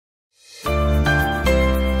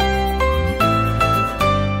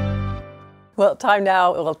Well, time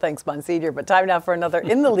now, well, thanks, Monsignor, but time now for another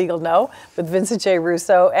In the Legal Know with Vincent J.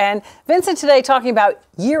 Russo. And Vincent today talking about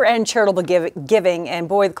year-end charitable giving. And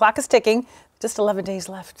boy, the clock is ticking. Just 11 days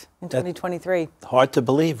left in 2023. Hard to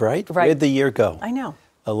believe, right? Where'd the year go? I know.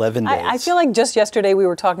 11 days. I feel like just yesterday we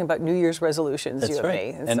were talking about New Year's resolutions, That's you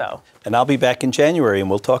right. and me. And I'll be back in January,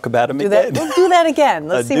 and we'll talk about them again. We'll do that again.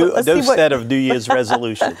 Let's see a new set of New Year's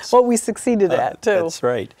resolutions. What we succeeded at, too. That's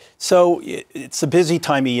right. So it's a busy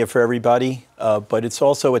time of year for everybody, but it's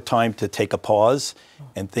also a time to take a pause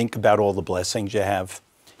and think about all the blessings you have.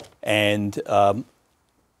 And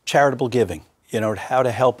charitable giving, how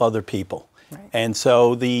to help other people. Right. And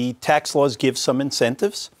so the tax laws give some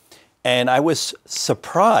incentives. And I was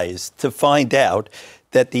surprised to find out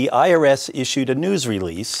that the IRS issued a news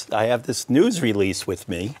release. I have this news release with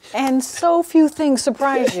me. And so few things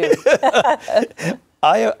surprise you.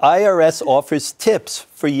 IRS offers tips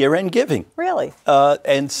for year-end giving. Really?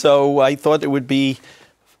 And so I thought it would be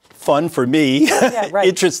fun for me,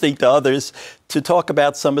 interesting to others, to talk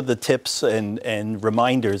about some of the tips and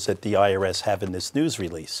reminders that the IRS have in this news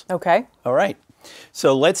release. Okay. All right.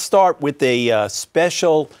 So let's start with a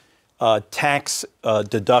special tax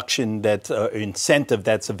deduction, incentive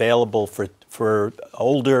that's available for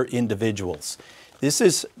older individuals. This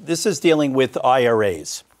is dealing with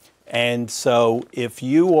IRAs. And so if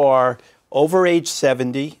you are over age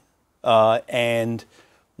 70 and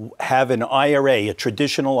have an IRA, a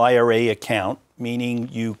traditional IRA account, meaning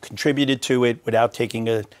you contributed to it without taking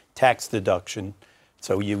a tax deduction,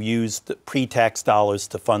 so you used pre-tax dollars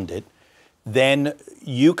to fund it, then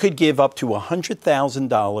you could give up to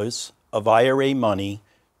 $100,000 of IRA money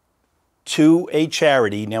to a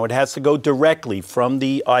charity. Now, it has to go directly from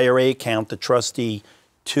the IRA account, the trustee,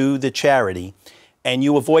 to the charity, and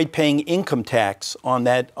you avoid paying income tax on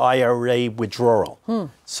that IRA withdrawal.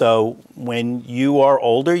 So when you are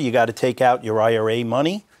older, you got to take out your IRA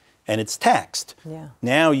money, and it's taxed. Yeah.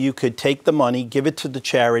 Now you could take the money, give it to the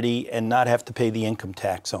charity, and not have to pay the income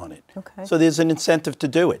tax on it. Okay. So there's an incentive to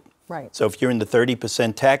do it. Right. So if you're in the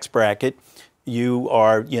 30% tax bracket, you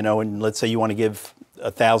are, and let's say you want to give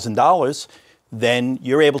 $1,000, then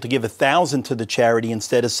you're able to give $1,000 to the charity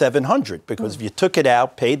instead of $700, because if you took it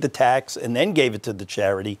out, paid the tax, and then gave it to the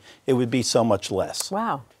charity, it would be so much less.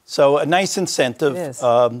 Wow. So a nice incentive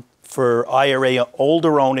for IRA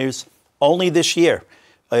older owners only this year.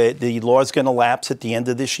 The law is going to lapse at the end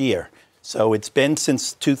of this year. So it's been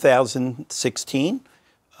since 2016,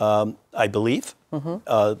 I believe.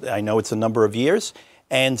 I know it's a number of years.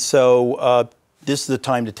 And so this is the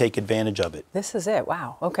time to take advantage of it. This is it.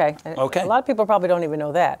 Wow. Okay. Okay. A lot of people probably don't even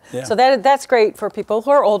know that. Yeah. So that's great for people who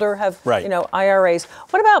are older, have IRAs.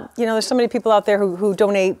 What about, there's so many people out there who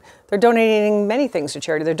donate. They're donating many things to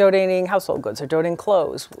charity. They're donating household goods. They're donating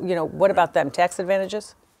clothes. What about them? Tax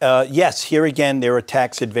advantages? Yes. Here again, there are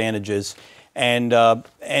tax advantages, and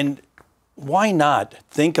why not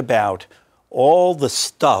think about all the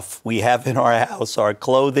stuff we have in our house, our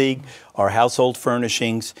clothing, our household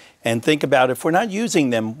furnishings, and think about if we're not using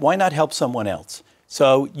them, why not help someone else?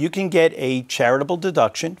 So you can get a charitable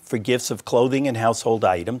deduction for gifts of clothing and household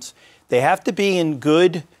items. They have to be in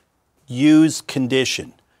good used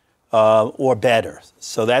condition or better.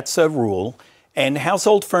 So that's a rule. And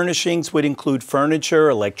household furnishings would include furniture,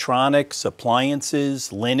 electronics,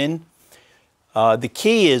 appliances, linen. The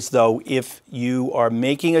key is, though, if you are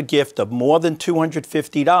making a gift of more than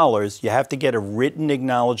 $250, you have to get a written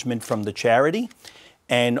acknowledgement from the charity.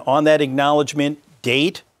 And on that acknowledgement,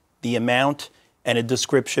 date, the amount, and a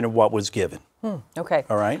description of what was given. Okay.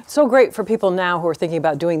 All right. So great for people now who are thinking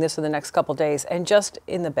about doing this in the next couple days. And just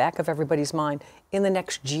in the back of everybody's mind, in the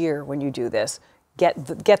next year when you do this, get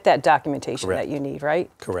that documentation that you need, right?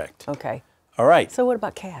 Correct. Okay. All right. So what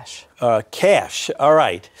about cash? Cash. All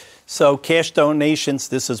right. So cash donations,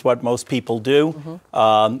 this is what most people do.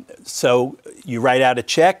 So you write out a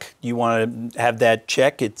check. You want to have that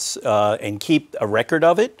check and keep a record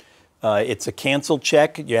of it. It's a canceled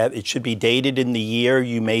check. It should be dated in the year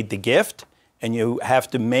you made the gift. And you have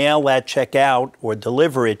to mail that check out or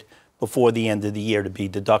deliver it before the end of the year to be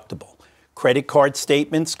deductible. Credit card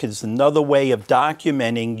statements is another way of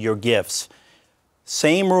documenting your gifts.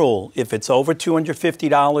 Same rule, if it's over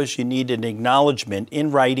 $250, you need an acknowledgement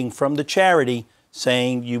in writing from the charity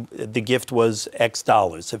saying the gift was X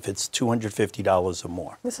dollars, if it's $250 or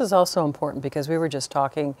more. This is also important because we were just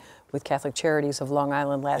talking with Catholic Charities of Long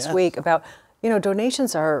Island last week about,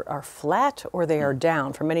 donations are flat or they are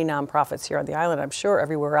down for many nonprofits here on the island, I'm sure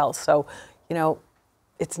everywhere else. So,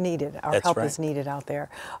 it's needed. Our help is needed out there.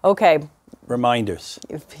 Okay, reminders.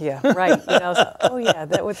 Yeah, right. You know, so, oh yeah,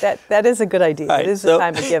 that is a good idea. Right, it is the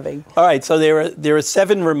time of giving. All right, so there are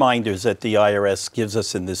 7 reminders that the IRS gives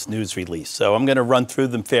us in this news release. So I'm going to run through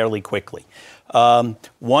them fairly quickly.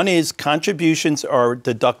 One is contributions are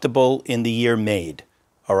deductible in the year made.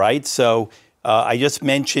 All right, so I just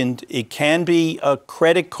mentioned it can be a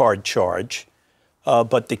credit card charge,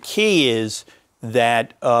 but the key is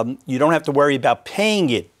that you don't have to worry about paying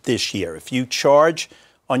it this year. If you charge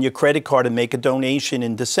on your credit card and make a donation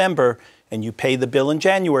in December and you pay the bill in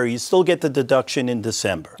January, you still get the deduction in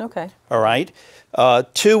December. Okay. All right.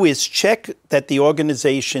 2 is check that the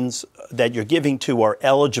organizations that you're giving to are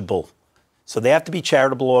eligible. So they have to be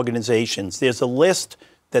charitable organizations. There's a list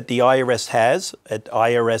that the IRS has at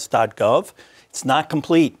irs.gov. It's not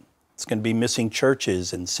complete. It's going to be missing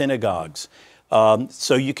churches and synagogues.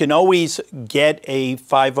 So you can always get a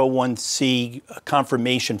 501c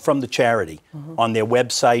confirmation from the charity on their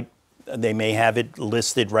website. They may have it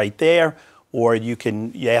listed right there, or you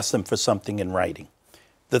ask them for something in writing.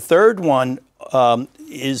 The third one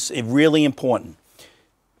is really important.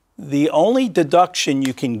 The only deduction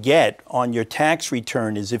you can get on your tax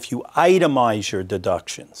return is if you itemize your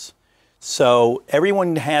deductions. So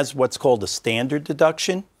everyone has what's called a standard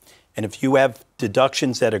deduction. And if you have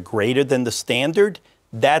deductions that are greater than the standard,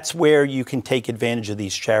 that's where you can take advantage of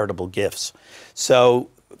these charitable gifts. So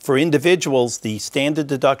for individuals, the standard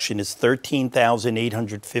deduction is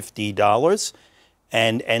 $13,850.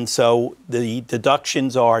 And so the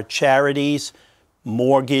deductions are charities,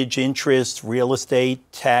 mortgage, interest, real estate,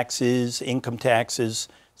 taxes, income taxes,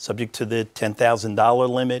 subject to the $10,000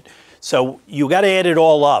 limit. So you got to add it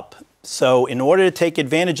all up. So in order to take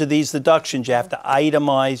advantage of these deductions, you have to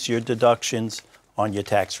itemize your deductions on your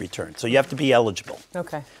tax return. So you have to be eligible.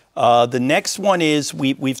 Okay. The next one is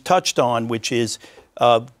we've touched on, which is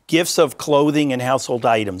gifts of clothing and household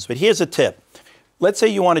items. But here's a tip. Let's say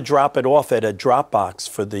you want to drop it off at a drop box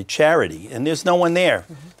for the charity, and there's no one there.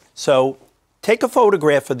 So take a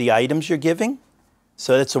photograph of the items you're giving.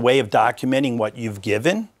 So that's a way of documenting what you've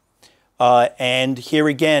given. And here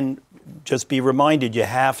again, just be reminded, you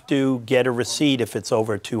have to get a receipt if it's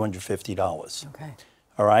over $250. Okay.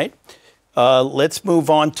 All right. Let's move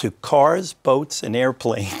on to cars, boats, and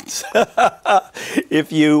airplanes.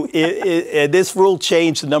 This rule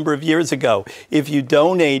changed a number of years ago. If you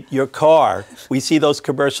donate your car, we see those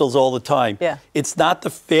commercials all the time. Yeah. It's not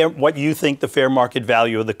what you think the fair market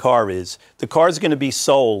value of the car is. The car is going to be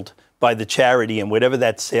sold by the charity, and whatever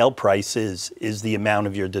that sale price is the amount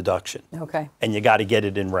of your deduction. Okay. And you got to get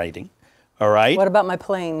it in writing. All right? What about my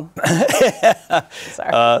plane?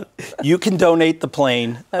 Sorry. You can donate the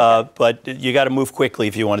plane, but you got to move quickly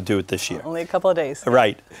if you want to do it this year. Only a couple of days.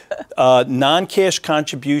 Right. Non-cash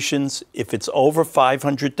contributions, if it's over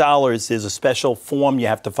 $500, there's a special form you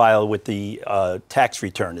have to file with the tax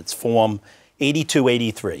return. It's Form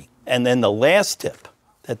 8283. And then the last tip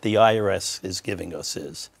that the IRS is giving us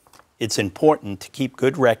is it's important to keep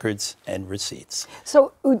good records and receipts.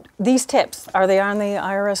 So these tips, are they on the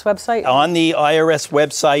IRS website? On the IRS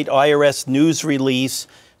website, IRS news release.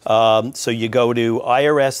 So you go to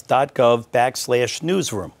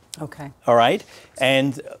irs.gov/newsroom. Okay. All right.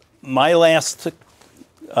 And my last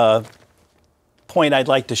point I'd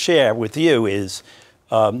like to share with you is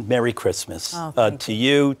Merry Christmas to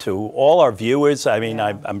you, to all our viewers. I mean,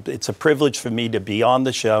 it's a privilege for me to be on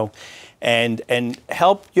the show. And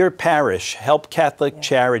help your parish, help Catholic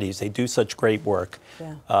charities. They do such great work.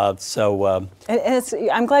 Yeah. I'm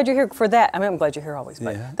glad you're here for that. I mean, I'm glad you're here always,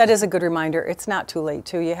 but that is a good reminder. It's not too late,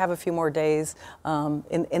 too. You have a few more days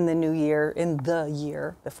in the new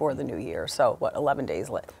year, before the new year. So, 11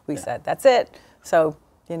 days left, we said. That's it. So,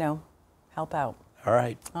 help out. All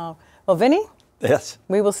right. Well, Vinny? Yes.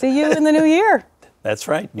 We will see you in the new year. That's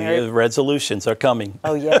right. New Year's resolutions are coming.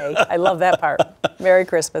 Oh, yay. I love that part. Merry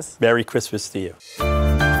Christmas. Merry Christmas to you.